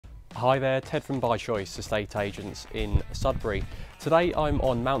Hi there, Ted from By Choice Estate Agents in Sudbury. Today I'm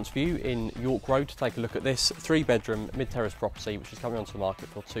on Mounts View in York Road to take a look at this 3-bedroom mid-terrace property which is coming onto the market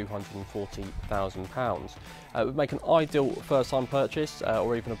for £240,000. It would make an ideal first-time purchase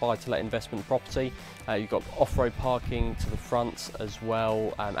or even a buy-to-let investment property. You've got off-road parking to the front as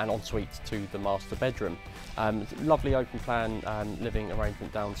well and ensuite to the master bedroom. Lovely open plan living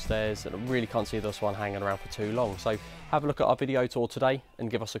arrangement downstairs, and I really can't see this one hanging around for too long. So have a look at our video tour today and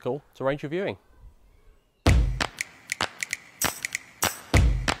give us a call to arrange your viewing.